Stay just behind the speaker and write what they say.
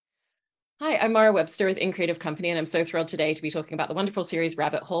Hi, I'm Mara Webster with In Creative Company, and I'm so thrilled today to be talking about the wonderful series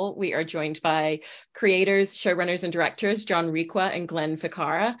Rabbit Hole. We are joined by creators, showrunners, and directors John Requa and Glenn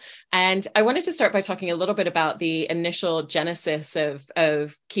Ficarra. And I wanted to start by talking a little bit about the initial genesis of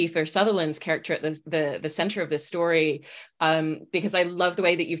Kiefer Sutherland's character at the center of this story, because I love the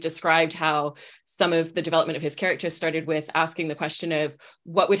way that you've described how some of the development of his character started with asking the question of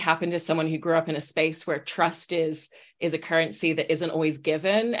what would happen to someone who grew up in a space where trust is a currency that isn't always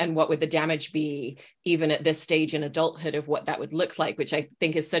given, and what would the damage be even at this stage in adulthood of what that would look like, which I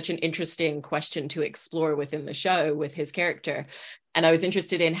think is such an interesting question to explore within the show with his character. And I was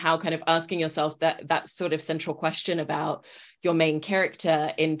interested in how kind of asking yourself that sort of central question about your main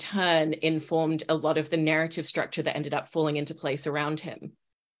character in turn informed a lot of the narrative structure that ended up falling into place around him.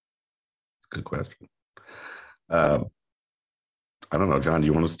 Good question. I don't know, John, do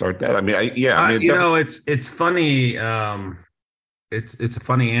you want to start that? I mean, it's funny. It's a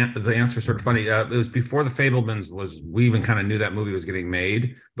funny. The answer is sort of funny. It was before The Fabelmans we even kind of knew that movie was getting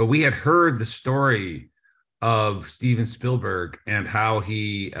made, but we had heard the story of Steven Spielberg and how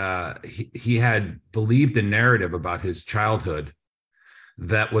he had believed a narrative about his childhood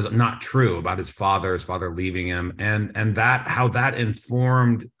that was not true, about his father leaving him, and that how that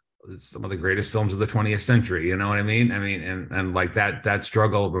informed some of the greatest films of the 20th century. You know what I mean? And like that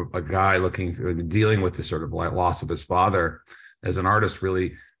struggle of a guy dealing with the sort of like loss of his father as an artist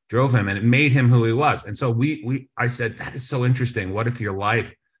really drove him, and it made him who he was. And so I said, that is so interesting. What if your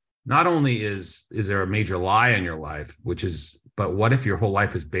life, not only is there a major lie in your life, but what if your whole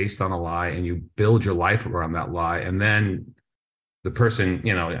life is based on a lie and you build your life around that lie, and then the person,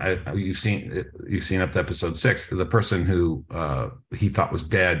 you've seen up to episode 6, the person who he thought was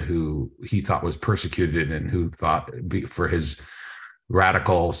dead, who he thought was persecuted, and who thought for his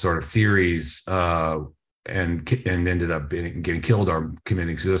radical sort of theories and ended up getting killed or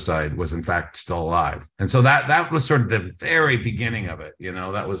committing suicide, was in fact still alive. And so that was sort of the very beginning of it.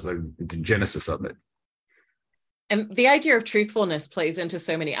 That was the genesis of it. And the idea of truthfulness plays into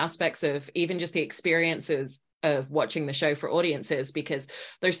so many aspects of even just the experiences of watching the show for audiences, because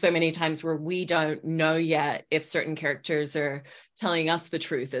there's so many times where we don't know yet if certain characters are telling us the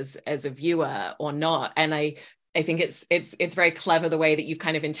truth as a viewer or not. And I think it's very clever the way that you've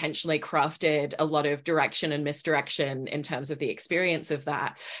kind of intentionally crafted a lot of direction and misdirection in terms of the experience of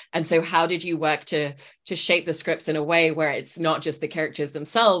that. And so how did you work to shape the scripts in a way where it's not just the characters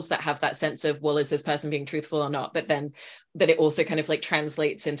themselves that have that sense of, well, is this person being truthful or not, but then that it also kind of like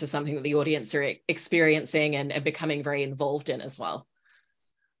translates into something that the audience are experiencing and becoming very involved in as well?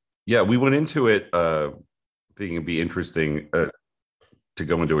 Yeah, we went into it thinking it'd be interesting to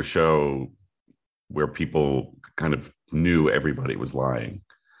go into a show where people kind of knew everybody was lying,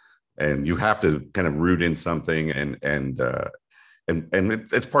 and you have to kind of root in something, and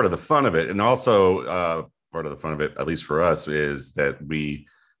it's part of the fun of it. And also part of the fun of it, at least for us, is that we,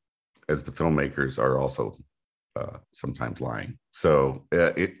 as the filmmakers, are also sometimes lying. So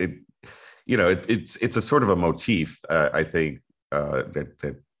it's a sort of a motif, I think,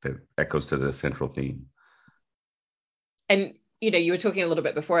 that echoes to the central theme. And you were talking a little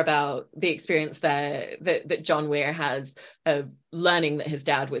bit before about the experience that John Weir has of learning that his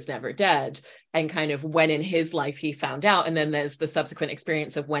dad was never dead, and kind of when in his life he found out. And then there's the subsequent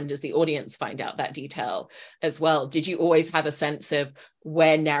experience of when does the audience find out that detail as well. Did you always have a sense of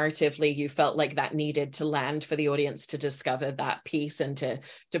where narratively you felt like that needed to land for the audience to discover that piece and to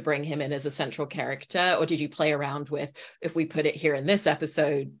bring him in as a central character? Or did you play around with, if we put it here in this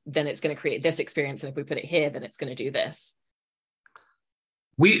episode, then it's going to create this experience, and if we put it here, then it's going to do this?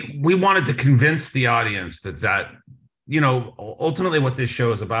 We wanted to convince the audience that ultimately what this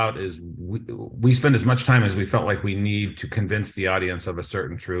show is about is we spend as much time as we felt like we need to convince the audience of a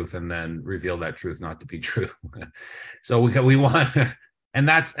certain truth, and then reveal that truth not to be true. So we want, and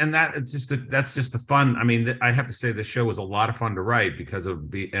that's just the fun. I mean, I have to say the show was a lot of fun to write because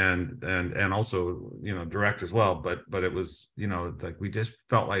of and also direct as well. But it was like we just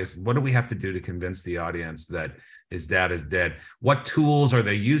felt like, what do we have to do to convince the audience that his dad is dead? What tools are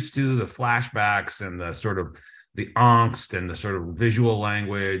they used to? The flashbacks and the sort of the angst and the sort of visual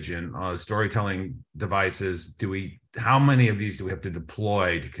language and storytelling devices. How many of these do we have to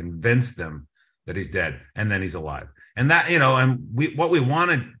deploy to convince them that he's dead and then he's alive? And that, what we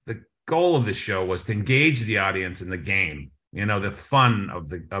wanted, the goal of the show was to engage the audience in the game, the fun of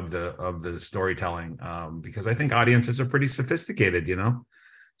the storytelling, because I think audiences are pretty sophisticated,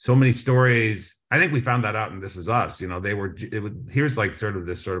 so many stories. I think we found that out in This Is Us. Here's like sort of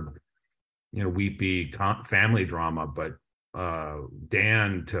this sort of, weepy family drama, but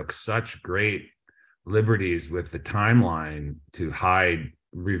Dan took such great liberties with the timeline to hide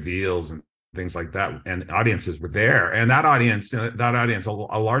reveals and things like that, and audiences were there. And that audience, a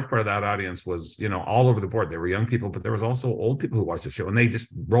large part of that audience was, all over the board. There were young people, but there was also old people who watched the show, and they just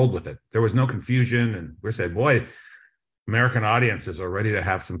rolled with it. There was no confusion, and we said, boy, American audiences are ready to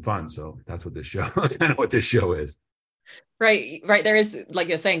have some fun. So that's what this show, kind of what this show is. Right. There is, like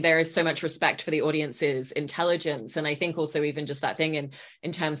you're saying, there is so much respect for the audience's intelligence. And I think also even just that thing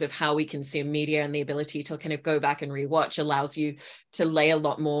in terms of how we consume media and the ability to kind of go back and rewatch allows you to lay a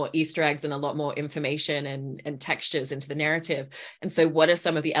lot more Easter eggs and a lot more information and textures into the narrative. And so what are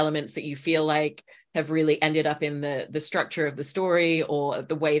some of the elements that you feel like have really ended up in the structure of the story or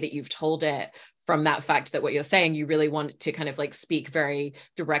the way that you've told it, from that fact that what you're saying, you really want to kind of like speak very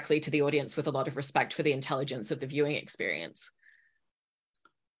directly to the audience with a lot of respect for the intelligence of the viewing experience?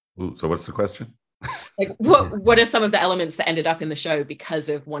 Ooh, so what's the question? Like what are some of the elements that ended up in the show because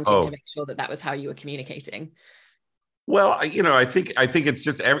of wanting to make sure that was how you were communicating? Well, I think it's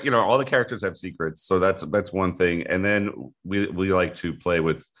just all the characters have secrets, so that's one thing. And then we like to play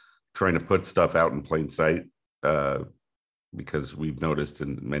with trying to put stuff out in plain sight, because we've noticed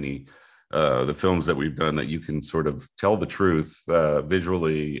in many the films that we've done that you can sort of tell the truth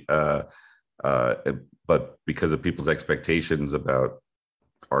visually, but because of people's expectations about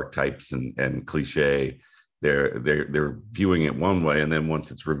archetypes and cliche, they're viewing it one way, and then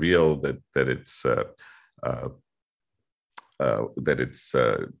once it's revealed that it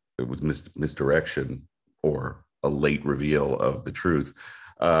was misdirection or a late reveal of the truth,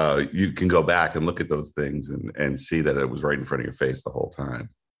 you can go back and look at those things and see that it was right in front of your face the whole time.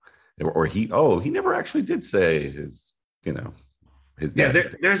 Or he never actually did say his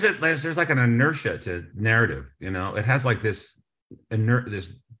there's like an inertia to narrative. It has like this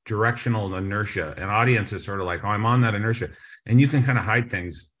directional inertia, and audience is sort of like, oh, I'm on that inertia, and you can kind of hide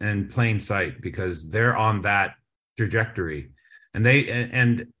things in plain sight because they're on that trajectory, and they it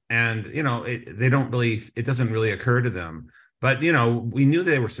doesn't really occur to them. But, we knew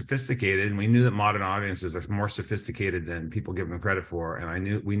they were sophisticated, and we knew that modern audiences are more sophisticated than people give them credit for.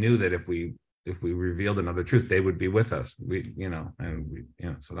 And we knew that if we revealed another truth, they would be with us. So it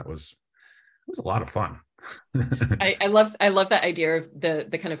was a lot of fun. I love that idea of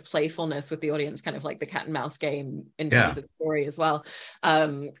the kind of playfulness with the audience, kind of like the cat and mouse game in terms of story as well.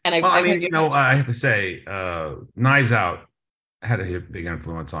 I have to say, Knives Out had a big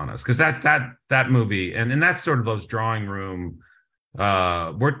influence on us, because that movie and that's sort of those drawing room,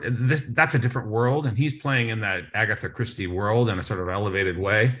 that's a different world, and he's playing in that Agatha Christie world in a sort of elevated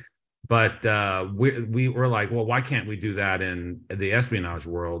way. But we were like, well, why can't we do that in the espionage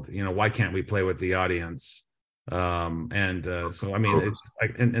world? Why can't we play with the audience? So I mean, it's just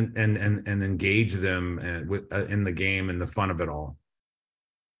like and engage them in the game and the fun of it all.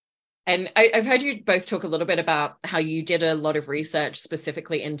 And I've heard you both talk a little bit about how you did a lot of research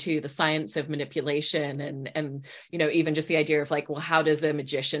specifically into the science of manipulation and even just the idea of like, well, how does a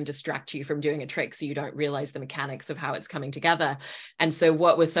magician distract you from doing a trick so you don't realize the mechanics of how it's coming together? And so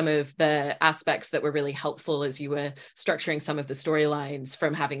what were some of the aspects that were really helpful as you were structuring some of the storylines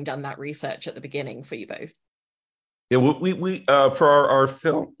from having done that research at the beginning for you both? Yeah, we for our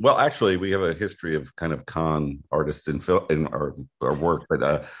film. Well, actually, we have a history of kind of con artists in our work,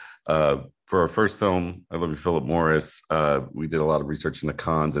 but for our first film, I Love You, Philip Morris, we did a lot of research into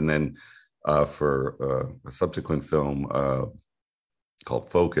cons, and then for a subsequent film called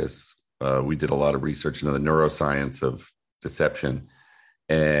Focus, we did a lot of research into the neuroscience of deception,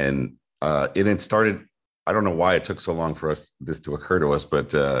 and it started. I don't know why it took so long for this to occur to us,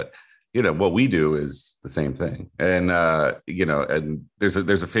 but what we do is the same thing. And, and there's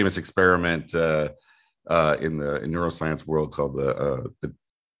a famous experiment in the neuroscience world called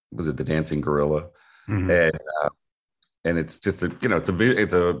the dancing gorilla. Mm-hmm. And it's just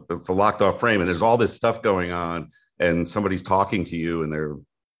it's a locked off frame, and there's all this stuff going on, and somebody's talking to you, and they're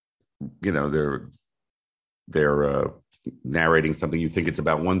narrating something. You think it's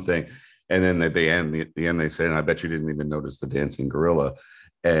about one thing, and then at the end they say, and I bet you didn't even notice the dancing gorilla.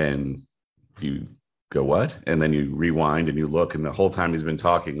 And you go, what? And then you rewind and you look, and the whole time he's been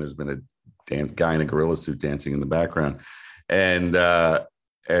talking, there's been a guy in a gorilla suit dancing in the background. And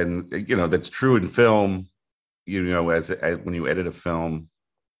that's true in film. As when you edit a film,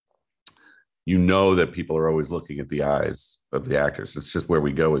 that people are always looking at the eyes of the actors. It's just where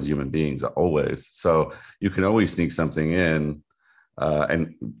we go as human beings, always. So you can always sneak something in,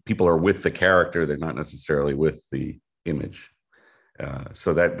 and people are with the character. They're not necessarily with the image.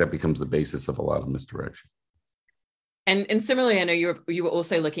 So that becomes the basis of a lot of misdirection. And similarly, I know you were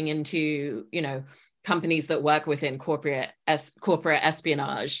also looking into, companies that work within corporate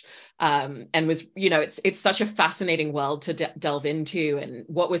espionage, and was, it's such a fascinating world to delve into. And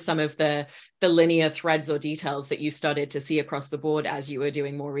what were some of the linear threads or details that you started to see across the board as you were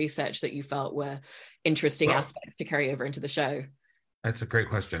doing more research that you felt were interesting aspects to carry over into the show? That's a great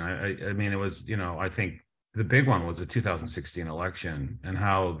question. I mean, it was, I think the big one was the 2016 election and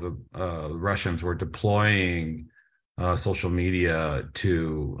how the Russians were deploying social media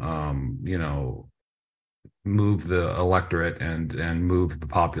to, move the electorate and move the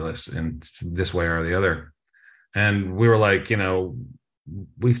populace in this way or the other. And we were like,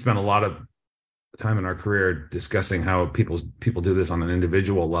 we've spent a lot of time in our career discussing how people do this on an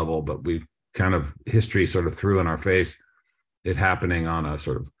individual level, but we kind of, history sort of threw in our face it happening on a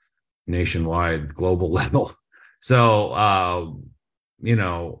sort of nationwide global level. So,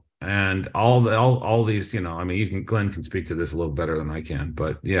 and all these, I mean, Glenn can speak to this a little better than I can,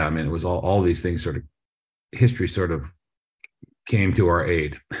 but yeah, I mean, it was all these things sort of, history sort of came to our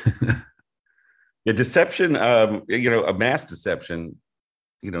aid. Yeah, deception, a mass deception,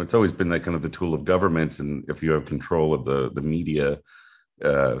 it's always been that kind of the tool of governments. And if you have control of the media,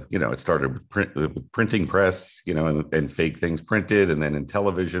 it started with printing press, and fake things printed. And then in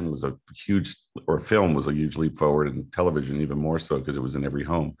television was a huge, or film was a huge leap forward, and television even more so because it was in every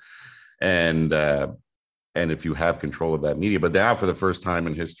home. And if you have control of that media, but now for the first time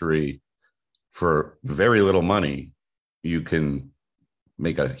in history, for very little money, you can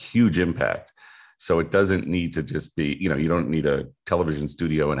make a huge impact. So it doesn't need to just be, you don't need a television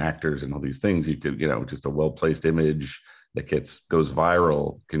studio and actors and all these things. You could, just a well-placed image that goes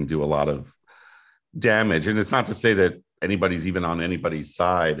viral can do a lot of damage. And it's not to say that anybody's even on anybody's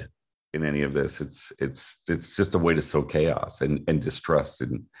side in any of this. It's just a way to sow chaos and distrust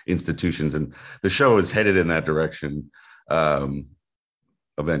in institutions. And the show is headed in that direction.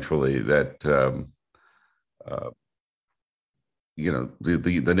 Eventually, that the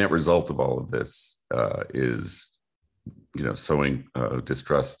net result of all of this is sowing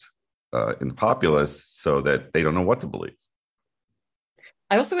distrust in the populace so that they don't know what to believe.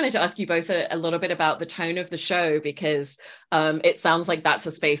 I also wanted to ask you both a little bit about the tone of the show, because it sounds like that's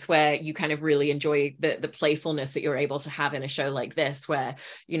a space where you kind of really enjoy the playfulness that you're able to have in a show like this, where,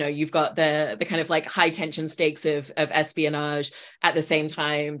 you've got the kind of like high tension stakes of espionage. At the same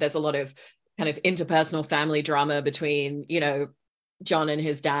time, there's a lot of kind of interpersonal family drama between, John and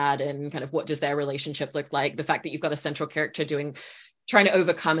his dad, and kind of what does their relationship look like. The fact that you've got a central character trying to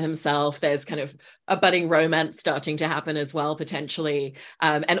overcome himself. There's kind of a budding romance starting to happen as well, potentially.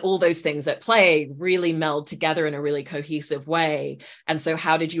 And all those things at play really meld together in a really cohesive way. And so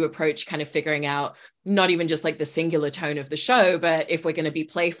how did you approach kind of figuring out not even just like the singular tone of the show, but if we're going to be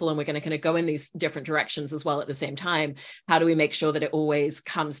playful and we're going to kind of go in these different directions as well at the same time, how do we make sure that it always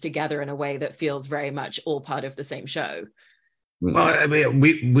comes together in a way that feels very much all part of the same show? Well, I mean,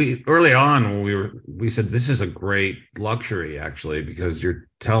 we early on when we said this is a great luxury, actually, because you're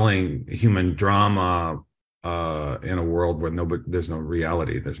telling human drama in a world where there's no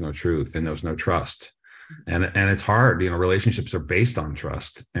reality, there's no truth, and there's no trust, and it's hard. Relationships are based on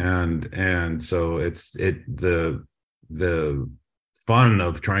trust, and so the fun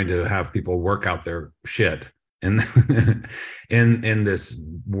of trying to have people work out their shit in this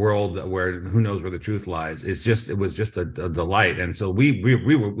world where who knows where the truth lies. It was just a delight. And so we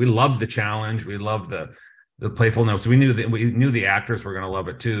loved the challenge. We loved the playfulness. We knew the actors were going to love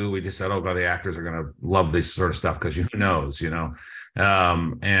it too. We just said, oh God, the actors are going to love this sort of stuff, because who knows, and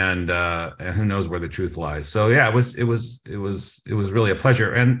who knows where the truth lies. So yeah, it was really a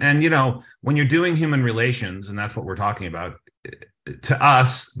pleasure. And when you're doing human relations, and that's what we're talking about, to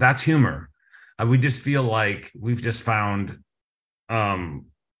us, that's humor. We just feel like we've just found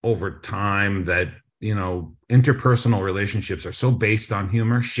over time that, interpersonal relationships are so based on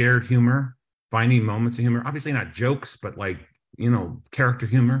humor, shared humor, finding moments of humor, obviously not jokes, but like, character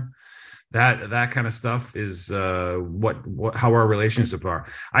humor. That kind of stuff is how our relationships are.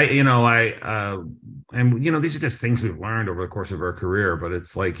 And these are just things we've learned over the course of our career, but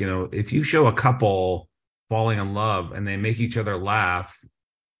it's like, if you show a couple falling in love and they make each other laugh,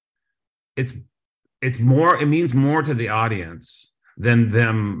 it means more to the audience than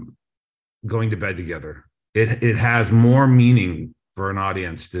them going to bed together. It has more meaning for an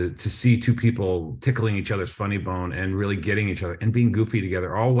audience to see two people tickling each other's funny bone and really getting each other and being goofy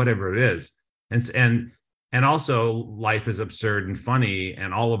together, or whatever it is. And also, life is absurd and funny,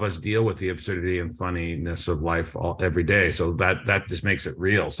 and all of us deal with the absurdity and funniness of life every day. So that just makes it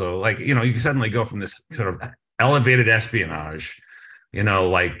real. So, like, you can suddenly go from this sort of elevated espionage where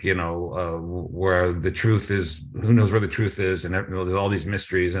the truth is, who knows where the truth is, and there's all these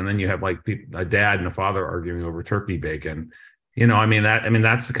mysteries, and then you have like a dad and a father arguing over turkey bacon.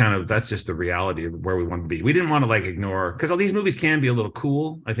 That's just the reality of where we want to be. We didn't want to like ignore, because all these movies can be a little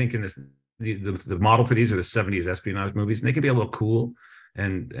cool. I think in this, the model for these are the 70s espionage movies, and they can be a little cool.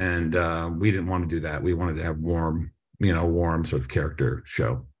 And we didn't want to do that. We wanted to have warm sort of character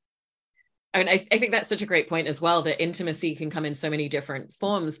show. And I think that's such a great point as well, that intimacy can come in so many different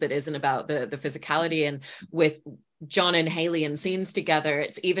forms that isn't about the physicality. And with John and Haley in scenes together,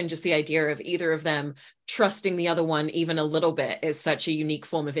 it's even just the idea of either of them trusting the other one even a little bit is such a unique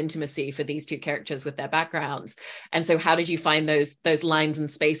form of intimacy for these two characters with their backgrounds. And so how did you find those lines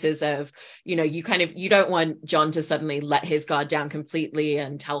and spaces of, you don't want John to suddenly let his guard down completely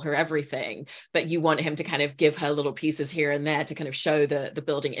and tell her everything, but you want him to kind of give her little pieces here and there to kind of show the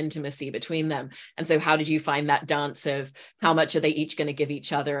building intimacy between them. And so how did you find that dance of how much are they each going to give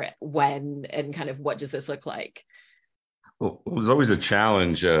each other when, and kind of what does this look like? Well, it was always a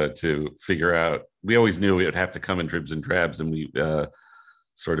challenge to figure out. We always knew it would have to come in dribs and drabs, and we you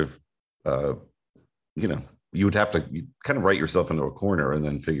would have to kind of write yourself into a corner and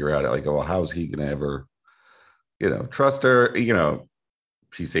then figure out like, well, how's he going to ever, trust her?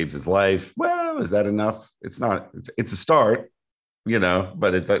 She saves his life. Well, is that enough? It's not. It's a start,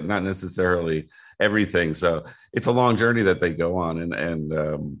 but it's not necessarily everything. So it's a long journey that they go on, and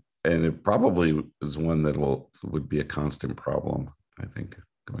it probably is one that would be a constant problem, I think,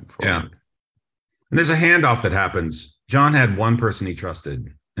 going forward. Yeah. And there's a handoff that happens. John had one person he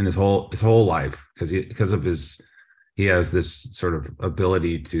trusted in his whole life because of he has this sort of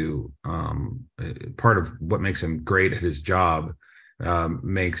ability to part of what makes him great at his job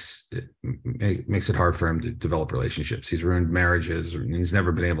makes it hard for him to develop relationships. He's ruined marriages, and he's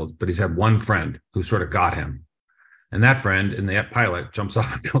never been able to, but he's had one friend who sort of got him. And that friend in the pilot jumps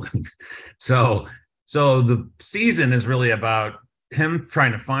off a building. So the season is really about him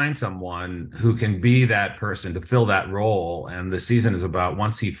trying to find someone who can be that person to fill that role. And the season is about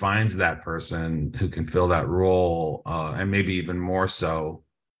once he finds that person who can fill that role, and maybe even more so,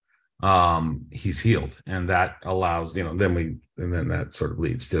 he's healed. And that allows, then that sort of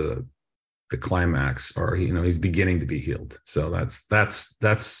leads to the climax, or he's beginning to be healed. So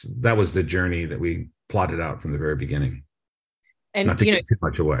that was the journey that we plotted out from the very beginning, and not to give too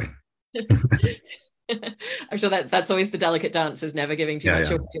much away. I'm sure that's always the delicate dance, is never giving too much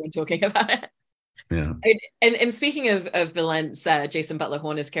away when talking about it. Yeah. And speaking of villains, Jason Butler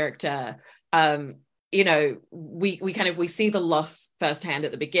Horner's character, we see the loss firsthand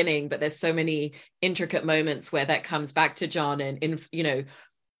at the beginning, but there's so many intricate moments where that comes back to John, and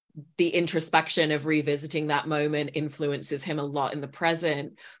the introspection of revisiting that moment influences him a lot in the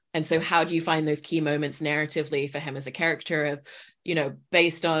present. And so how do you find those key moments narratively for him as a character of,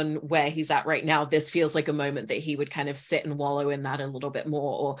 based on where he's at right now, this feels like a moment that he would kind of sit and wallow in that a little bit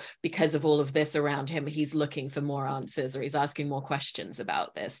more, or because of all of this around him, he's looking for more answers, or he's asking more questions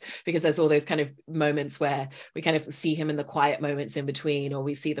about this, because there's all those kind of moments where we kind of see him in the quiet moments in between, or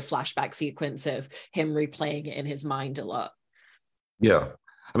we see the flashback sequence of him replaying it in his mind a lot. Yeah.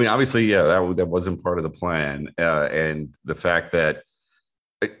 I mean, obviously, that wasn't part of the plan. And the fact that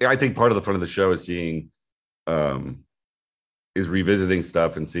I think part of the fun of the show is is revisiting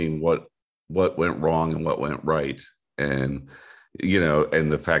stuff and seeing what went wrong and what went right. And,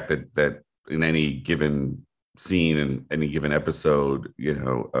 and the fact that in any given scene and any given episode,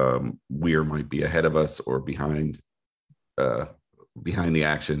 Weir might be ahead of us or behind the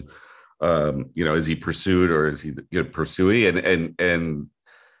action. Is he pursued, or is he pursuing? And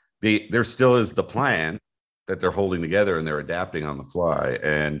there still is the plan that they're holding together, and they're adapting on the fly,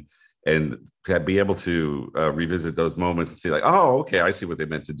 and to be able to revisit those moments and see like, oh, okay, I see what they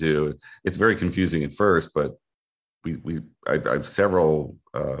meant to do. It's very confusing at first, but I've several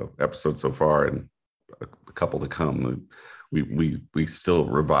episodes so far, and a couple to come. We still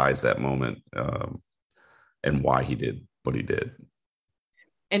revise that moment and why he did what he did.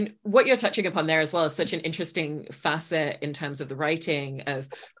 And what you're touching upon there as well is such an interesting facet in terms of the writing a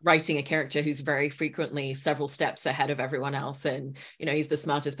character who's very frequently several steps ahead of everyone else. And, he's the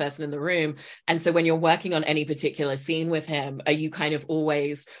smartest person in the room. And so when you're working on any particular scene with him, are you kind of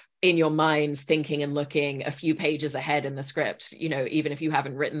always in your minds thinking and looking a few pages ahead in the script, even if you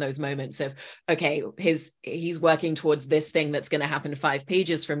haven't written those moments of, okay, he's working towards this thing that's going to happen 5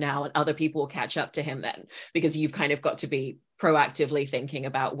 pages from now, and other people will catch up to him then, because you've kind of got to be proactively thinking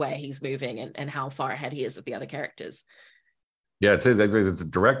about where he's moving and how far ahead he is of the other characters. Yeah, it's the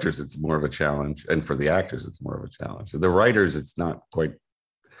directors, it's more of a challenge, and for the actors, it's more of a challenge. The writers, it's not quite,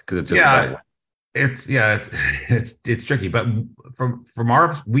 because it's just it's tricky, but from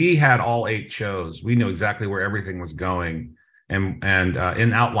our, we had all 8 shows. We knew exactly where everything was going, and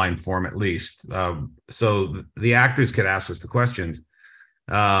in outline form at least. So the actors could ask us the questions.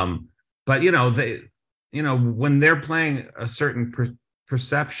 But when they're playing a certain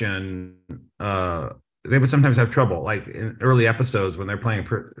perception, they would sometimes have trouble, like in early episodes when they're playing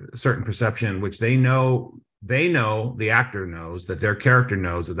a certain perception, which they know the actor knows that their character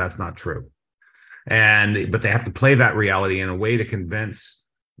knows that that's not true, but they have to play that reality in a way to convince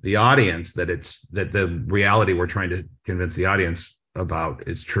the audience that the reality we're trying to convince the audience about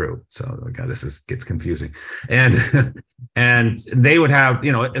is true. So, God, gets confusing. And and they would have,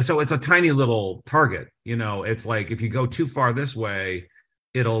 so it's a tiny little target. It's like if you go too far this way,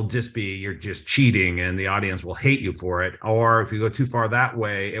 it'll just be you're just cheating and the audience will hate you for it. Or if you go too far that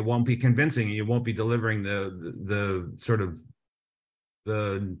way, it won't be convincing. You won't be delivering the sort of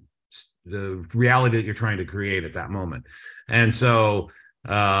the reality that you're trying to create at that moment. And so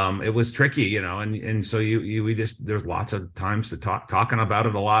it was tricky, and so there's lots of times to talking about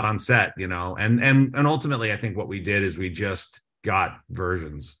it a lot on set, and ultimately I think what we did is we just got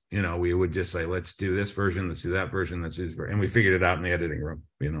versions. We would just say, let's do this version, let's do that version, and we figured it out in the editing room.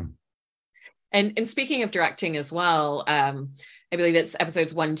 And speaking of directing as well, I believe it's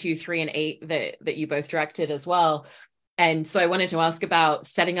episodes 1, 2, 3, and 8 that you both directed as well. And so I wanted to ask about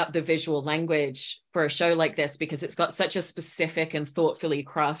setting up the visual language for a show like this, because it's got such a specific and thoughtfully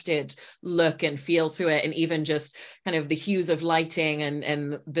crafted look and feel to it. And even just kind of the hues of lighting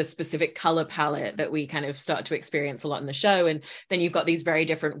and the specific color palette that we kind of start to experience a lot in the show. And then you've got these very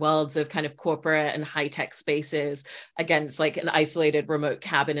different worlds of kind of corporate and high-tech spaces against like an isolated remote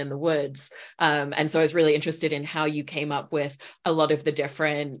cabin in the woods. And so I was really interested in how you came up with a lot of the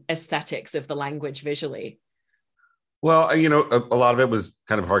different aesthetics of the language visually. Well, a lot of it was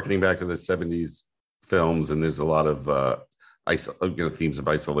kind of harkening back to the 70s films, and there's a lot of themes of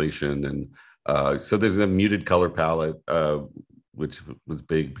isolation, and so there's a muted color palette, which was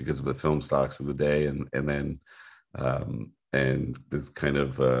big because of the film stocks of the day, and then this kind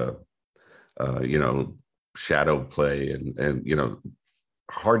of shadow play, and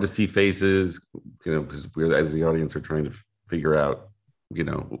hard to see faces, because we're, as the audience, are trying to figure out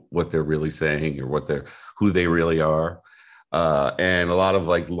what they're really saying or who they really are, and a lot of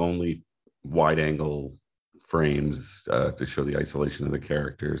like lonely wide angle frames to show the isolation of the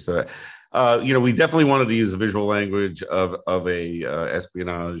characters. So we definitely wanted to use the visual language of a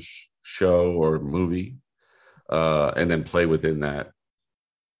espionage show or movie, and then play within that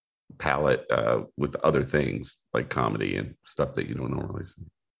palette with other things like comedy and stuff that you don't normally see.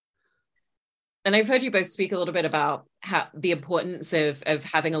 And I've heard you both speak a little bit about how the importance of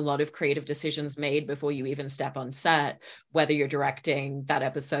having a lot of creative decisions made before you even step on set, whether you're directing that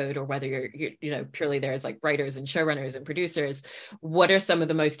episode or whether you're purely there as like writers and showrunners and producers. What are some of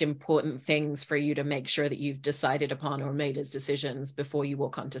the most important things for you to make sure that you've decided upon or made as decisions before you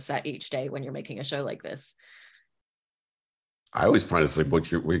walk onto set each day when you're making a show like this? I always find it's like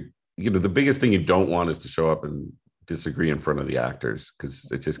the biggest thing you don't want is to show up and disagree in front of the actors, because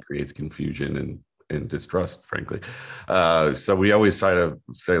it just creates confusion and distrust, frankly. So we always try to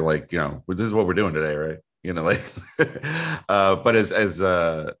say, like, this is what we're doing today, right? But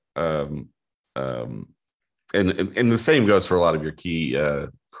and the same goes for a lot of your key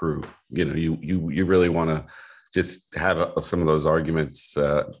crew. You really want to just have some of those arguments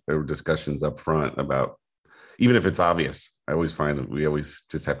or discussions up front about, even if it's obvious. I always find that we always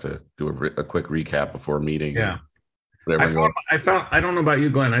just have to do a quick recap before a meeting. Yeah. I found, I don't know about you,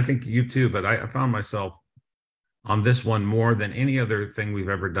 Glenn, I think you too, but I found myself on this one more than any other thing we've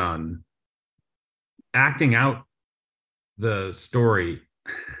ever done, acting out the story,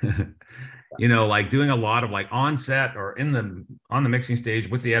 like doing a lot of like on set or on the mixing stage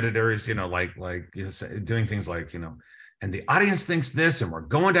with the editors, doing things like, and the audience thinks this, and we're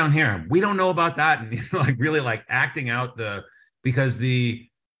going down here, and we don't know about that. And like really like acting out because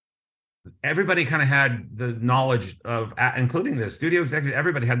everybody kind of had the knowledge of, including the studio executive,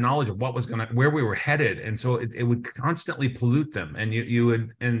 everybody had knowledge of where we were headed. And so it would constantly pollute them. And you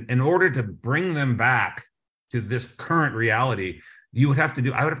would, in order to bring them back to this current reality, I would have to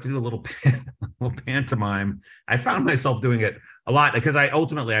do a little pantomime. I found myself doing it a lot because I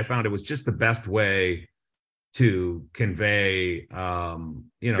found it was just the best way to convey, because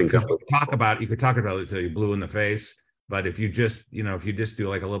you could talk about it till you're blue in the face. But if you just do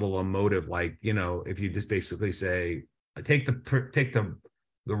like a little emotive, like, if you just basically say, take the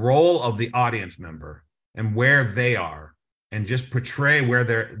role of the audience member and where they are, and just portray where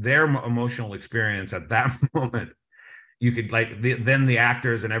their emotional experience at that moment, you could like then the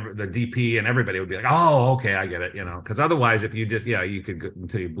actors and the DP and everybody would be like, oh, okay, I get it, because otherwise if you just you could go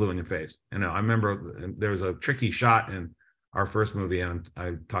until you blew in your face. I remember there was a tricky shot in our first movie, and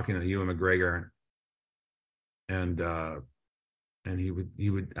I'm talking to Ewan McGregor, and I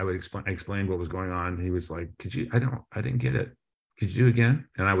would explain what was going on. And he was like, I didn't get it. Could you do it again?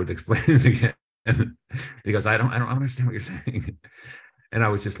 And I would explain it again. And he goes, I don't understand what you're saying. And I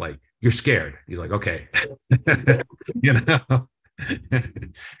was just like, you're scared. He's like, okay.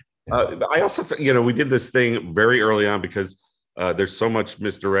 I also, we did this thing very early on because there's so much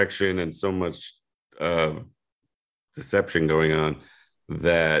misdirection and so much deception going on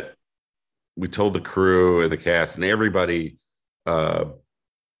that we told the crew and the cast and everybody, because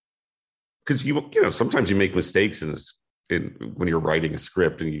sometimes you make mistakes when you're writing a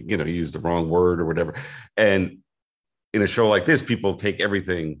script and you use the wrong word or whatever. And in a show like this, people take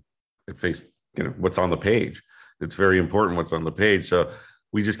everything at face, what's on the page. It's very important what's on the page. So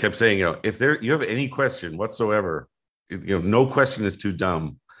we just kept saying, if you have any question whatsoever, no question is too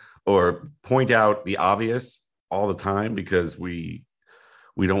dumb, or point out the obvious all the time, because we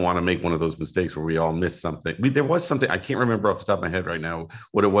don't want to make one of those mistakes where we all miss something. There was something, I can't remember off the top of my head right now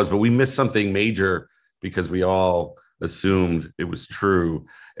what it was, but we missed something major because we all assumed it was true.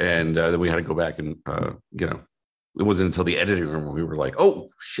 And then we had to go back and, it wasn't until the editing room when we were like, oh,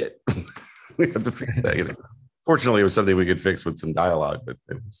 shit, we have to fix that. Fortunately, it was something we could fix with some dialogue, but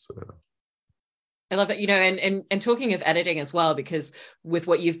it was... I love it, and talking of editing as well, because with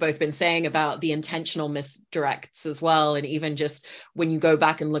what you've both been saying about the intentional misdirects as well, and even just when you go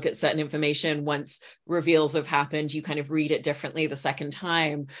back and look at certain information, once reveals have happened, you kind of read it differently the second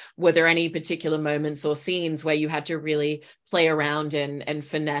time. Were there any particular moments or scenes where you had to really play around and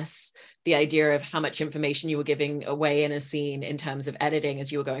finesse the idea of how much information you were giving away in a scene in terms of editing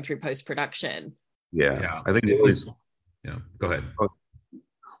as you were going through post-production? Yeah. I think it was... Yeah, go ahead.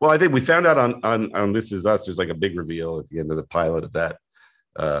 Well, I think we found out on This Is Us, there's like a big reveal at the end of the pilot of that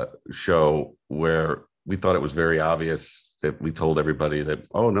show where we thought it was very obvious that we told everybody that,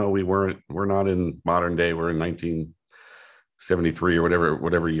 oh, no, we're not in modern day. We're in 1973 or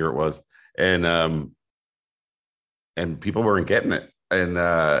whatever year it was. And people weren't getting it.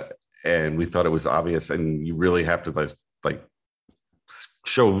 And we thought it was obvious. And you really have to like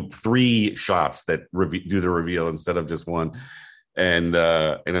show 3 shots that do the reveal instead of just one. And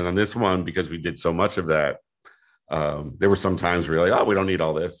then on this one, because we did so much of that, there were some times where you're like, oh, we don't need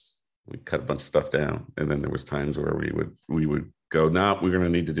all this. We cut a bunch of stuff down. And then there was times where we would go, no, we're going to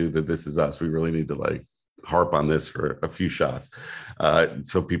need to do the This Is Us. We really need to like harp on this for a few shots,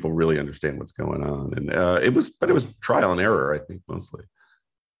 so people really understand what's going on. And it was trial and error, I think, mostly.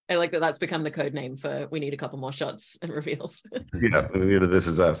 I like that that's become the code name for we need a couple more shots and reveals. Yeah, we need a This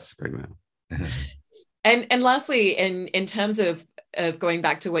Is Us right now. And lastly, in terms of going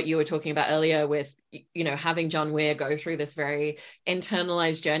back to what you were talking about earlier with, having John Weir go through this very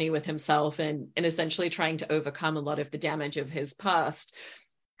internalized journey with himself and essentially trying to overcome a lot of the damage of his past,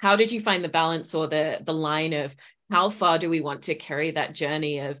 how did you find the balance or the line of how far do we want to carry that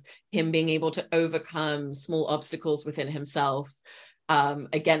journey of him being able to overcome small obstacles within himself,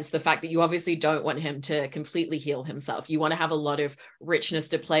 against the fact that you obviously don't want him to completely heal himself. You want to have a lot of richness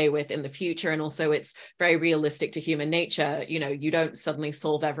to play with in the future. And also it's very realistic to human nature. You don't suddenly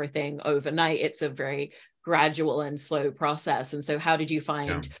solve everything overnight. It's a very gradual and slow process. And so how did you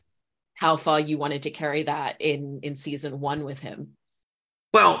find how far you wanted to carry that in season 1 with him?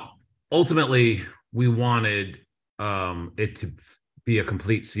 Well, ultimately we wanted it to be a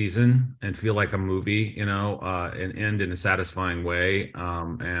complete season and feel like a movie, and end in a satisfying way.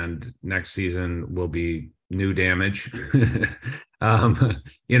 And next season will be new damage, because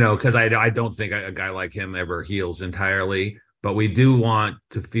I don't think a guy like him ever heals entirely, but we do want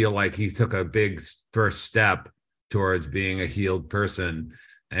to feel like he took a big first step towards being a healed person.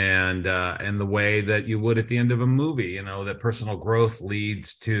 And the way that you would at the end of a movie, that personal growth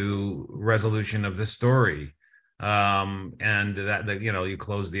leads to resolution of the story. And that you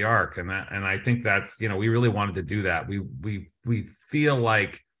close the arc, and I think that's we really wanted to do that. We feel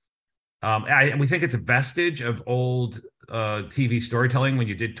like we think it's a vestige of old TV storytelling when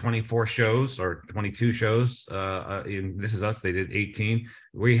you did 24 shows or 22 shows. In This Is Us, they did 18,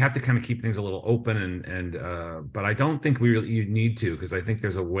 where you have to kind of keep things a little open but I don't think you need to, because I think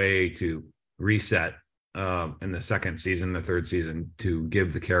there's a way to reset in the second season, the third season, to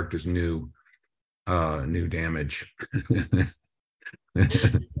give the characters new damage. I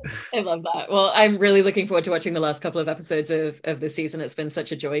love that. Well, I'm really looking forward to watching the last couple of episodes of the season. It's been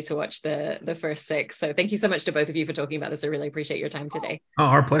such a joy to watch the first 6. So thank you so much to both of you for talking about this. I really appreciate your time today. Oh,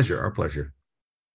 our pleasure.